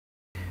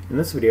In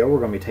this video, we're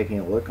going to be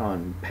taking a look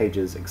on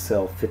pages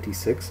Excel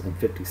 56 and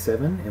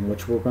 57, in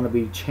which we're going to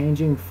be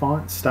changing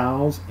font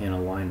styles and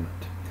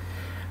alignment.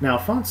 Now,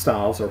 font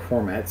styles are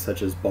formats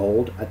such as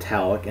bold,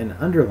 italic, and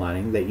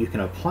underlining that you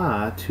can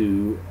apply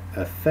to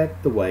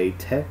affect the way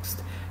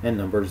text and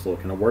numbers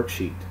look in a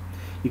worksheet.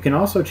 You can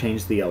also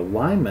change the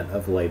alignment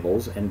of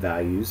labels and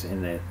values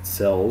in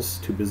cells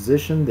to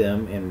position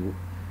them in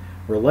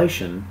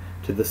relation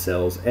to the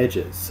cell's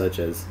edges, such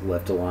as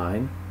left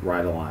aligned,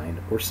 right aligned,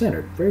 or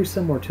centered, very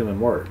similar to in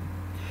Word.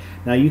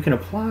 Now you can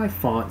apply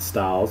font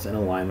styles and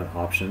alignment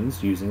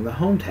options using the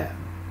Home tab.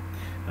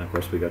 And of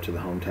course we go to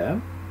the Home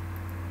tab.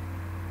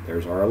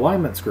 There's our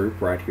alignments group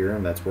right here,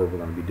 and that's where we're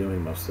going to be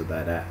doing most of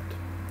that at.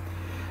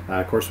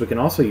 Of course we can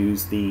also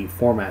use the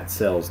Format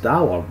Cells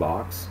dialog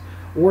box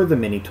or the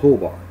mini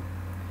toolbar.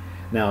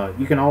 Now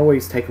you can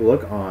always take a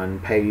look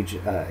on page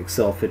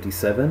Excel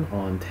 57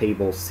 on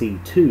table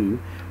C2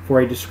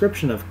 for a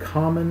description of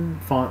common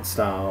font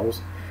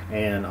styles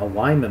and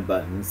alignment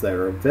buttons that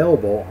are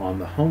available on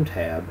the Home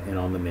tab and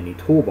on the mini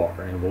toolbar,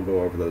 and we'll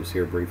go over those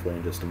here briefly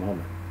in just a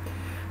moment.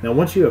 Now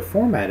once you have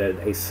formatted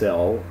a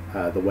cell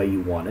the way you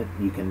want it,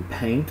 you can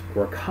paint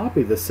or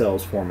copy the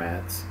cell's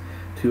formats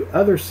to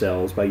other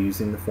cells by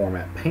using the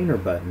Format Painter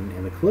button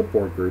in the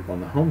clipboard group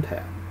on the Home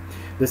tab.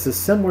 This is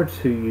similar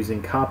to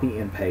using copy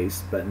and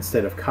paste, but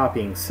instead of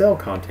copying cell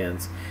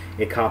contents,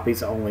 it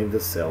copies only the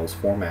cell's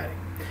formatting.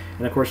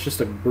 And of course,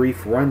 just a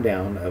brief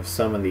rundown of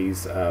some of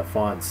these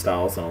font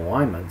styles and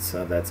alignments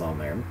that's on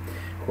there.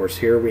 Of course,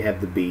 here we have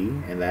the B,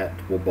 and that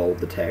will bold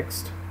the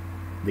text.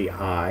 The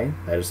I,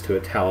 that is to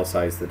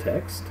italicize the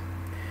text.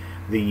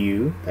 The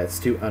U, that's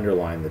to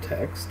underline the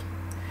text.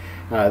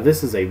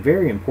 This is a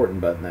very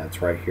important button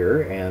that's right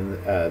here,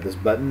 and this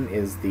button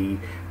is the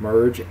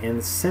Merge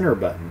and Center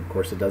button. Of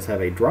course, it does have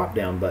a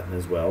drop-down button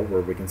as well,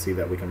 where we can see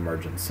that we can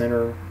merge and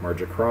center,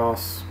 merge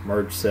across,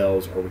 merge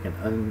cells, or we can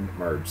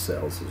unmerge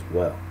cells as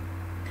well.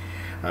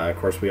 Of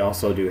course, we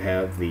also do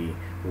have the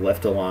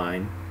left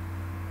align,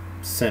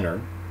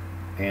 center,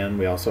 and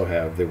we also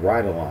have the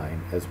right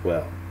align as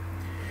well.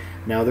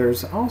 Now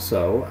there's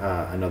also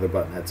another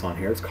button that's on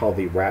here. It's called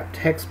the Wrap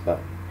Text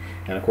button.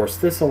 And of course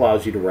this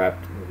allows you to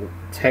wrap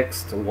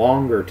text,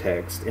 longer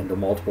text, into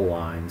multiple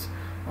lines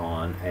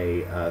on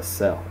a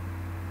cell.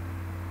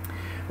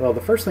 Well, the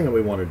first thing that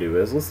we want to do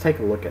is let's take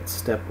a look at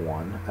step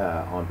 1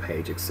 on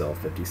page Excel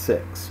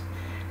 56.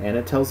 And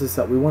it tells us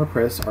that we want to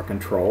press our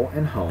Control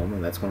and Home,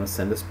 and that's going to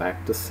send us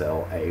back to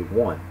cell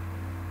A1.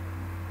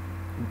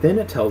 Then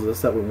it tells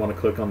us that we want to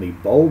click on the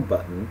bold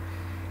button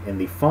in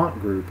the font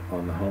group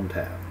on the Home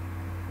tab.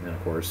 And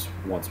of course,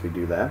 once we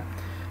do that,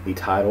 the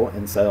title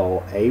in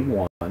cell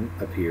A1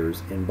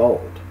 appears in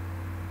bold.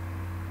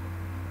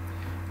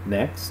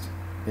 Next,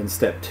 in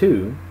step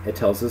 2, it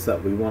tells us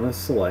that we want to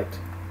select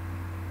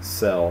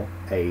cell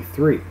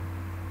A3.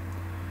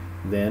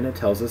 Then it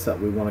tells us that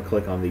we want to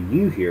click on the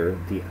U here,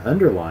 the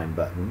underline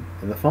button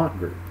in the font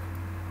group.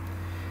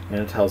 And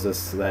it tells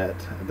us that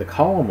the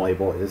column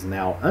label is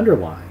now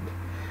underlined.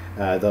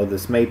 Though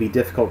this may be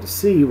difficult to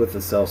see with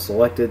the cell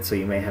selected, so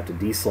you may have to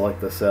deselect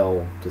the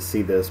cell to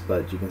see this,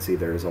 but you can see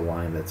there's a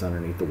line that's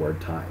underneath the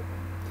word type.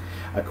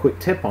 A quick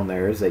tip on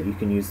there is that you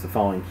can use the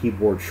following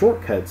keyboard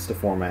shortcuts to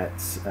format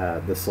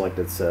the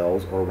selected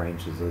cells or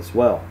ranges as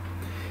well.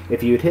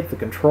 If you would hit the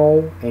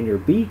Control and your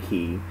B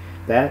key,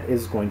 that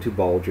is going to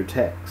bold your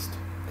text.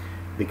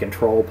 The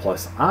Control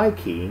plus I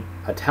key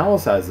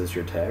italicizes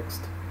your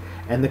text,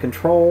 and the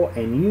Control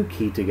and U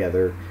key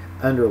together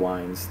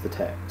underlines the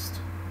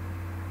text.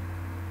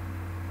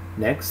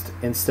 Next,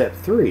 in step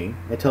 3,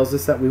 it tells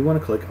us that we want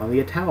to click on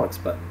the italics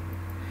button.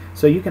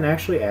 So you can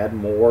actually add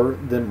more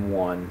than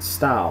one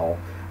style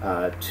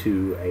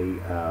to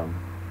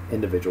a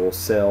individual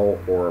cell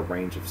or a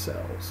range of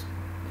cells.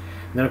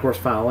 And then of course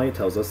finally it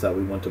tells us that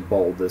we want to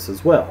bold this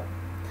as well.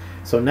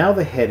 So now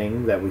the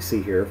heading that we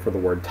see here for the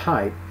word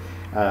type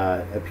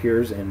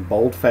appears in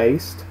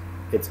bold-faced,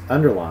 it's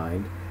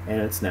underlined,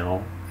 and it's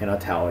now in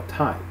italic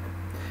type.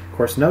 Of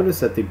course, notice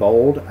that the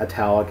bold,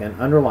 italic, and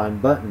underline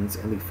buttons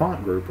in the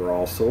font group are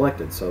all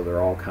selected, so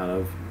they're all kind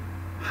of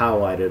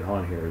highlighted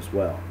on here as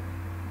well.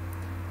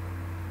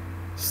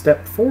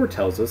 Step 4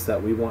 tells us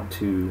that we want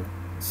to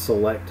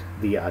select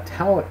the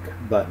italic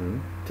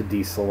button to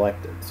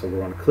deselect it. So we're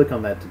going to click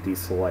on that to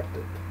deselect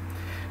it.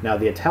 Now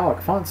the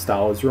italic font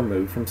style is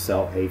removed from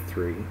cell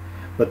A3,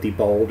 but the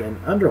bold and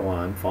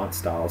underline font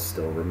styles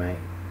still remain.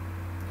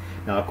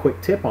 Now a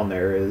quick tip on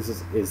there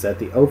is that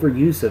the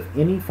overuse of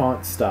any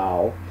font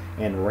style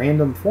and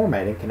random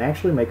formatting can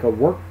actually make a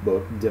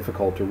workbook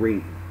difficult to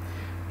read.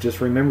 Just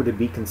remember to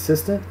be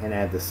consistent and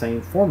add the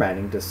same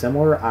formatting to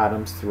similar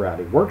items throughout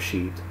a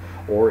worksheet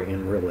or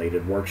in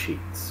related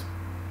worksheets.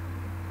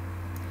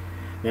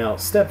 Now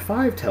step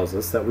 5 tells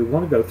us that we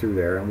want to go through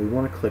there and we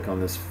want to click on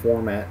this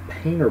Format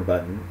Painter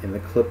button in the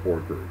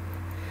clipboard group.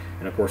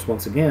 And of course,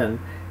 once again,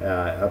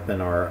 up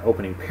in our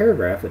opening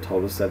paragraph, it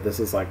told us that this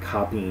is like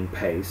copying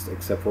paste,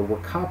 except for we're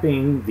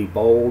copying the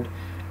bold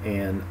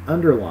and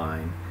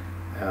underline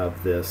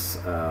of this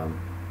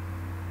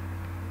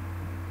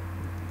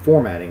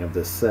formatting of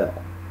this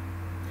cell.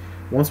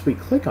 Once we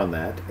click on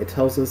that, it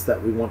tells us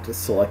that we want to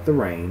select the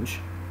range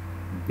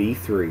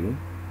B3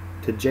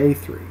 to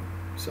J3.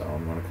 So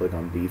I'm going to click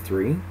on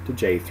B3 to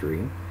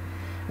J3.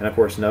 And of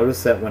course,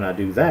 notice that when I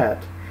do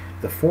that,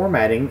 the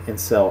formatting in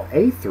cell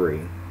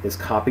A3 is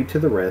copied to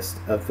the rest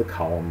of the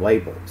column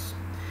labels.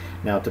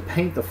 Now, to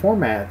paint the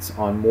formats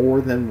on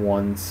more than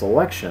one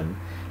selection,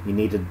 you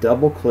need to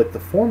double-click the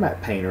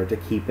Format Painter to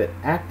keep it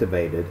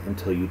activated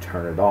until you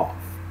turn it off.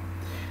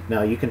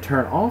 Now, you can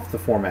turn off the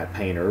Format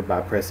Painter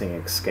by pressing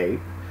Escape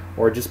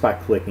or just by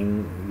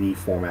clicking the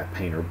Format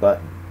Painter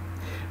button.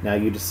 Now,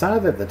 you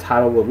decide that the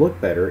title would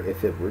look better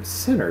if it were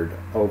centered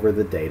over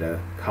the data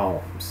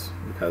columns,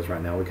 because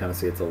right now we kind of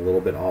see it's a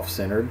little bit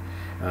off-centered,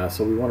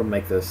 so we want to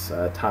make this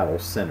title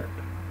centered.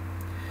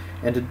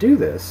 And to do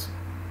this,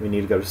 we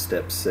need to go to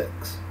step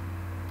 6.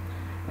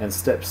 And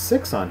step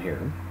 6 on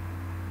here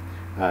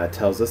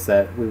tells us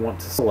that we want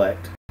to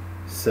select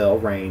cell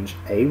range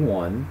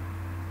A1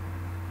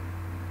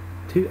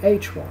 to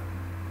H1.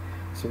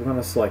 So we're going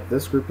to select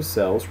this group of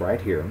cells right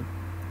here,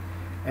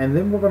 and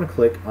then we're going to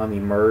click on the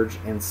Merge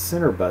and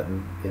Center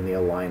button in the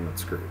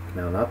Alignments group.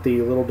 Now, not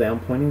the little down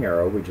pointing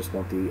arrow, we just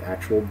want the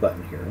actual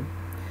button here.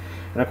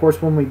 And of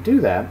course, when we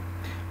do that,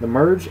 the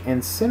Merge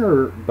and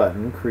Center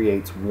button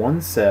creates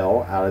one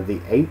cell out of the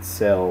 8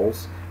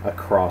 cells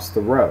across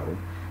the row,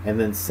 and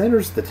then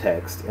centers the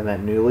text in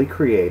that newly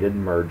created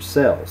merged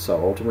cell.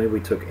 So ultimately,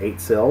 we took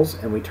 8 cells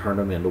and we turned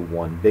them into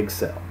one big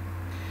cell.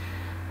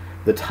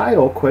 The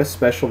title, Quest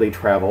Specialty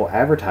Travel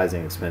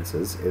Advertising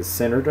Expenses, is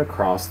centered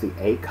across the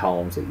 8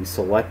 columns that you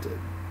selected.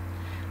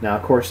 Now,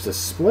 of course, to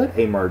split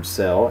a merged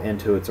cell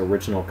into its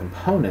original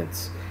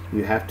components,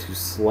 you have to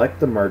select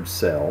the merged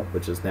cell,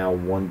 which is now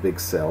one big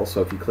cell.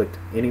 So if you clicked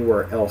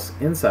anywhere else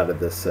inside of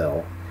this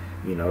cell,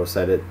 you notice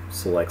that it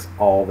selects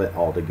all of it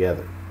all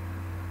together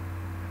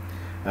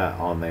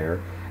on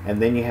there. And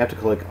then you have to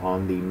click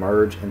on the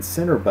Merge and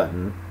Center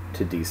button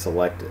to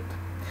deselect it.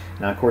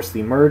 Now, of course,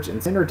 the Merge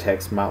and Center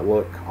text might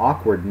look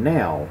awkward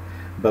now,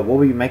 but we'll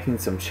be making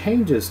some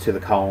changes to the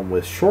column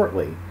list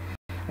shortly,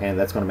 and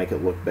that's going to make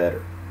it look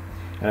better.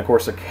 And of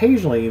course,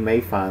 occasionally you may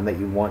find that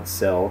you want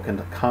cell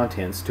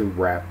contents to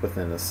wrap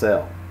within a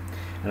cell.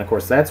 And of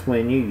course, that's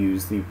when you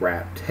use the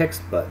Wrap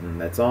Text button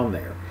that's on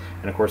there.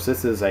 And of course,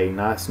 this is a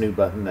nice new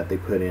button that they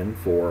put in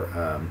for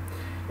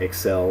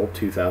Excel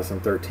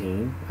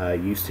 2013.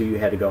 Used to, you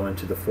had to go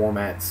into the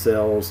Format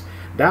Cells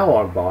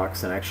dialog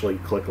box and actually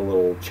click a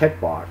little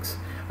checkbox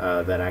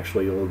that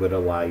actually would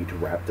allow you to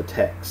wrap the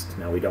text.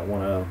 Now, we don't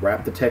want to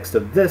wrap the text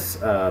of this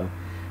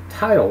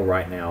title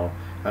right now,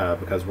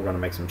 because we're going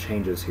to make some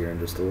changes here in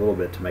just a little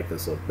bit to make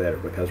this look better,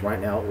 because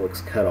right now it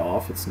looks cut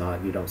off. It's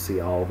not, you don't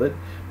see all of it,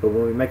 but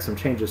when we make some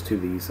changes to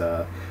these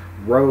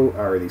row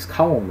or these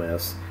column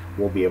lists,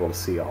 we'll be able to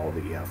see all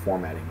the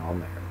formatting on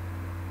there.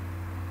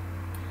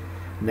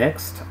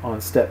 Next,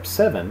 on step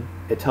 7,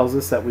 it tells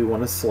us that we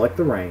want to select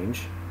the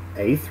range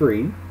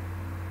A3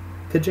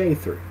 to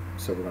J3.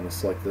 So we're going to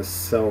select this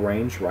cell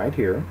range right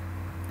here,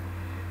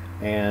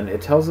 and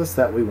it tells us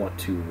that we want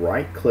to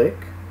right click.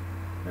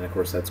 And of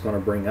course, that's going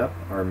to bring up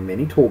our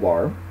mini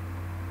toolbar.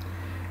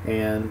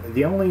 And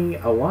the only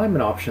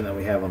alignment option that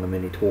we have on the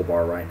mini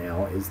toolbar right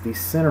now is the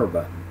center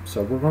button.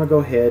 So we're going to go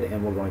ahead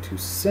and we're going to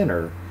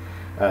center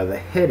the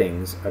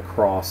headings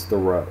across the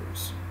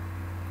rows,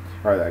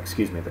 or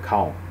excuse me, the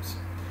columns.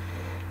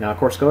 Now, of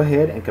course, go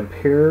ahead and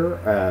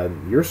compare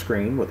your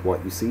screen with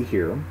what you see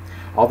here.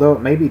 Although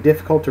it may be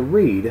difficult to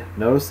read,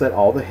 notice that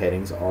all the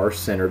headings are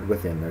centered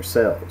within their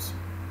cells.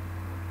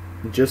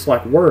 Just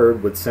like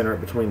Word would center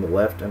it between the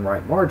left and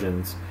right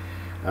margins,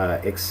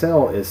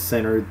 Excel is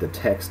centered the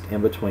text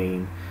in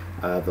between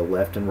the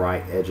left and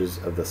right edges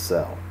of the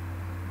cell.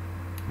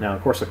 Now,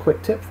 of course, a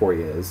quick tip for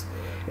you is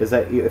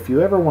that if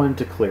you ever wanted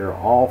to clear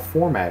all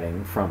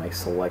formatting from a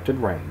selected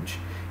range,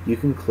 you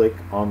can click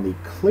on the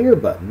Clear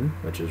button,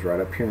 which is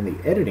right up here in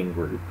the Editing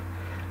group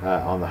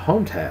on the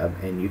Home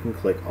tab, and you can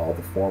click all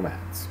the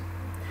formats.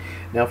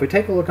 Now, if we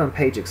take a look on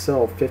page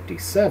Excel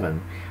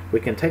 57, we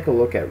can take a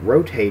look at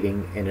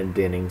rotating and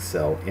indenting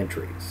cell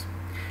entries.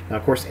 Now,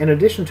 of course, in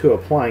addition to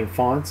applying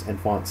fonts and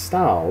font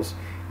styles,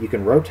 you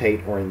can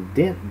rotate or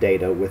indent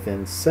data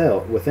within a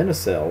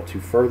cell to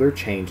further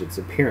change its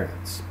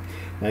appearance.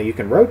 Now, you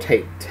can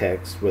rotate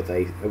text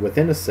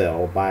within a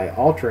cell by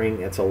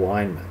altering its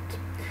alignment.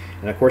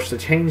 And of course, to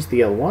change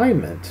the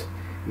alignment,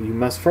 you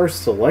must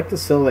first select the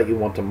cell that you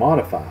want to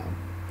modify.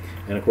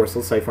 And of course,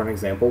 let's say for an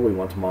example, we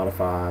want to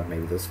modify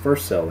maybe this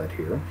first cell right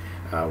here.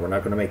 We're not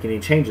going to make any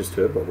changes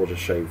to it, but we'll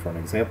just show you for an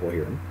example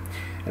here.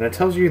 And it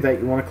tells you that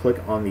you want to click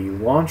on the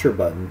Launcher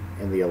button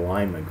in the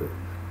Alignment group.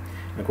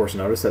 And of course,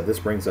 notice that this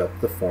brings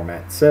up the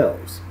Format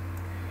Cells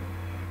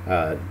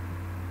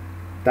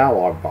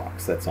dialog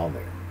box that's on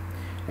there.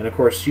 And of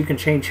course, you can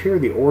change here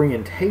the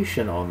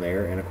orientation on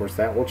there, and of course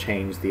that will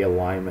change the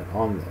alignment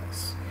on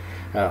this.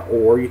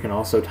 Or you can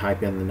also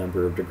type in the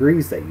number of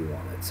degrees that you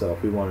wanted. So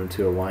if we wanted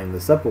to align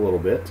this up a little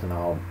bit, and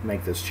I'll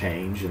make this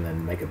change and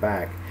then make it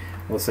back,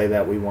 let's say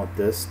that we want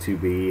this to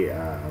be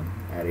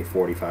at a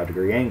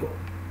 45-degree angle.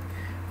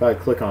 If I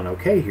click on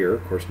OK here,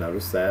 of course,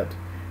 notice that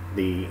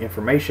the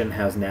information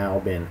has now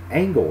been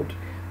angled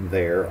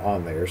there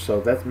on there,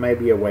 so that may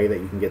be a way that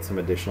you can get some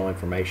additional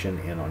information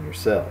in on your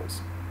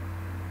cells.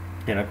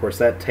 And of course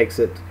that takes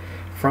it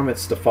from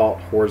its default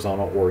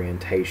horizontal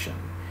orientation.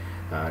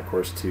 Of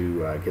course,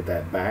 to get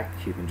that back,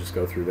 you can just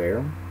go through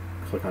there,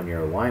 click on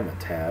your alignment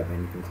tab,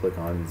 and you can click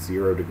on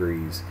 0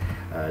 degrees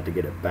to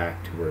get it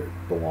back to where it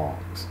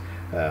belongs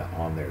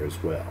on there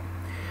as well.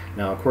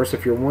 Now, of course,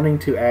 if you're wanting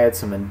to add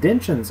some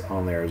indentions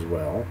on there as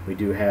well, we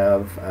do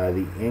have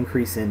the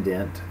increase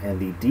indent and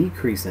the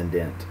decrease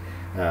indent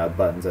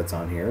buttons that's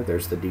on here.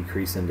 There's the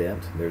decrease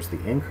indent, there's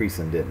the increase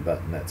indent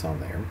button that's on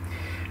there.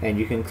 And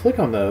you can click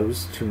on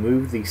those to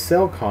move the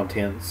cell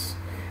contents.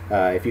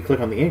 If you click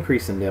on the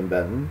increase indent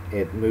button,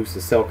 it moves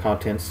the cell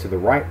contents to the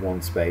right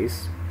one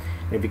space.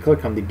 And if you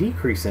click on the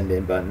decrease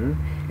indent button,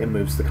 it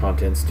moves the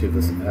contents to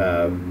the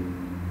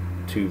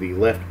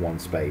left one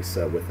space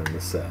within the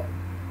cell.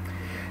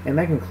 And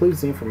that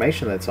concludes the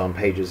information that's on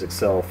pages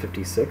Excel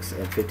 56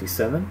 and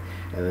 57.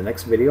 In the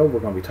next video, we're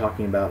going to be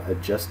talking about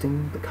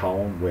adjusting the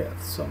column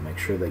width. So make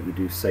sure that you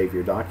do save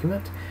your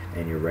document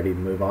and you're ready to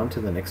move on to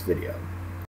the next video.